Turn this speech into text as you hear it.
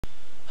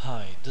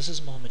Hi, this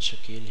is Mohammed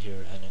Shakil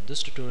here, and in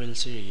this tutorial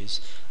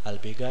series I'll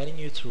be guiding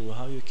you through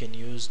how you can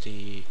use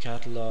the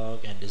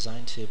catalog and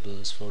design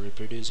tables for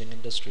reproducing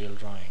industrial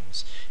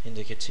drawings in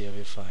the Catia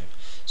V5.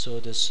 So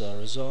this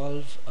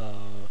resolve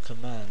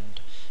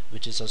command,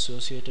 which is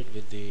associated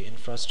with the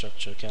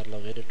infrastructure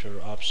catalog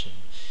editor option,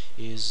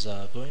 is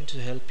going to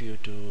help you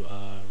to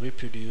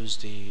reproduce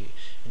the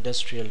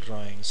industrial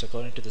drawings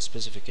according to the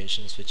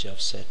specifications which you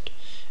have set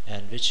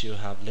and which you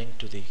have linked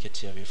to the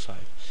Catia V5.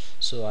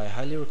 So I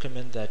highly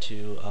recommend that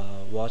you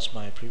watch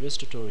my previous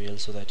tutorial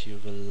so that you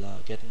will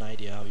get an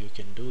idea how you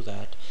can do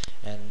that.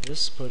 And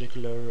this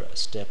particular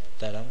step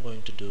that I'm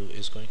going to do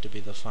is going to be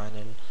the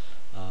final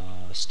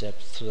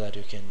step so that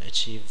you can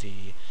achieve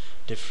the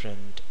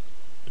different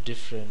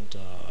different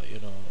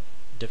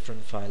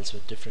files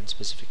with different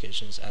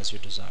specifications as you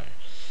desire.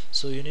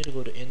 So you need to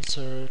go to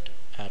insert,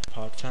 add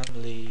part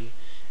family,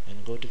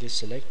 and go to the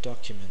select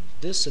document.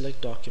 This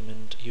select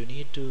document, you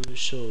need to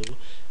show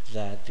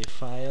that the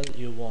file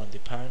you want, the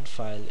parent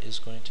file, is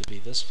going to be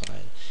this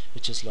file,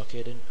 which is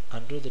located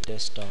under the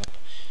desktop,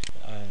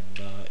 and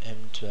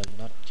M12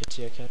 Nutt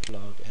Catia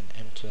catalog and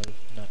M12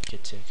 Nutt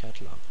Catia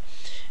catalog.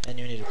 And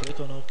you need to click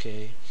on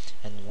OK,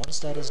 and once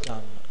that is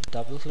done,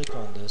 double click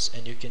on this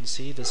and you can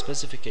see the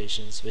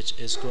specifications which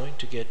is going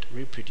to get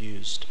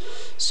reproduced.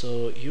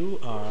 So you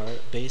have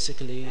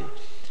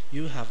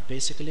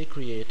basically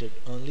created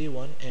only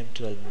one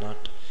M12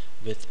 nut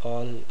with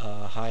all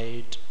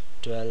height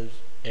 12,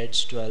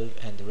 edge 12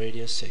 and the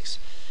radius 6.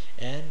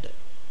 And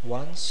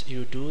once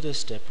you do this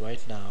step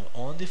right now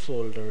on the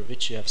folder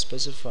which you have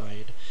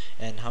specified,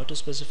 and how to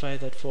specify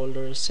that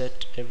folder,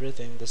 set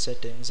everything, the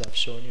settings I've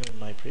shown you in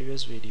my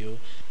previous video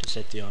to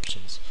set the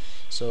options.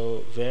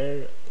 So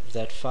where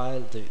that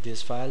file,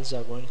 these files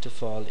are going to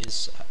fall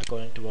is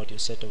according to what you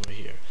set over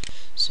here.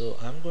 So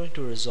I'm going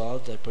to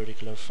resolve that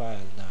particular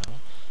file now.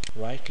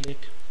 Right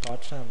click,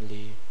 part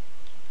family,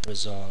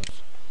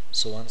 resolve.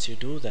 So once you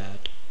do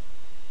that,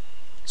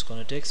 it's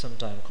going to take some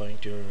time according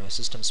to your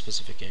system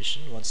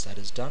specification. Once that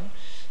is done,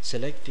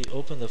 select the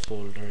open the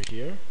folder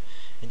here,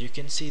 and you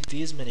can see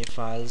these many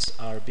files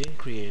are being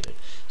created.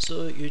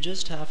 So you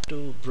just have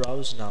to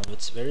browse now.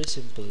 It's very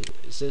simple.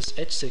 This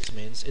H6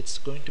 means it's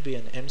going to be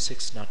an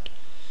M6 nut,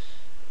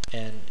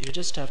 and you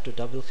just have to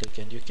double click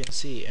and you can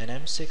see an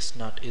M6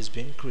 nut is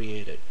being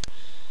created,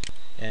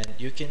 and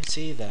you can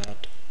see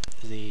that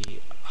the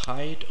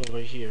height over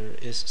here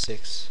is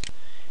 6.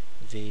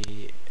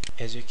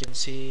 As you can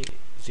see,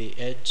 the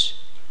edge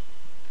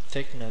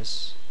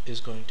thickness is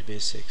going to be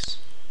 6.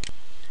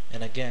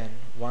 And again,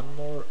 one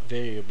more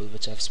variable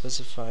which I've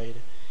specified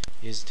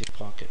is the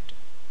pocket.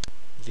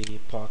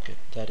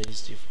 That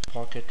is the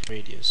pocket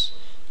radius,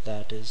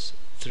 that is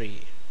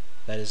 3.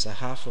 That is a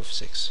half of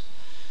 6.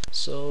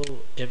 So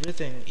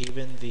everything,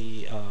 even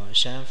the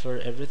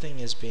chamfer, everything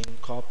is being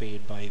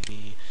copied by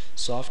the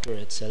software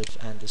itself,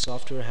 and the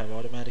software have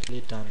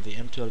automatically done the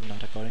M12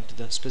 nut according to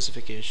the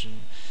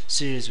specification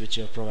series which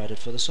you have provided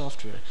for the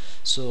software.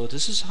 So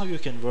this is how you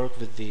can work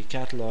with the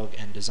catalog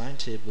and design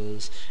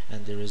tables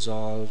and the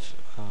resolve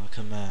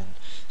command.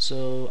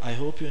 So I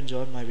hope you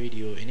enjoyed my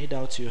video. Any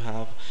doubts you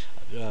have,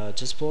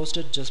 just post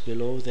it just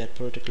below that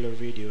particular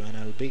video and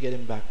I'll be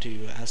getting back to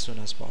you as soon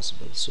as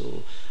possible.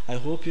 So I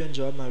hope you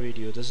enjoyed my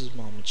video. This is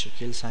Mohammed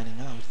Shakil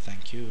signing out.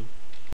 Thank you.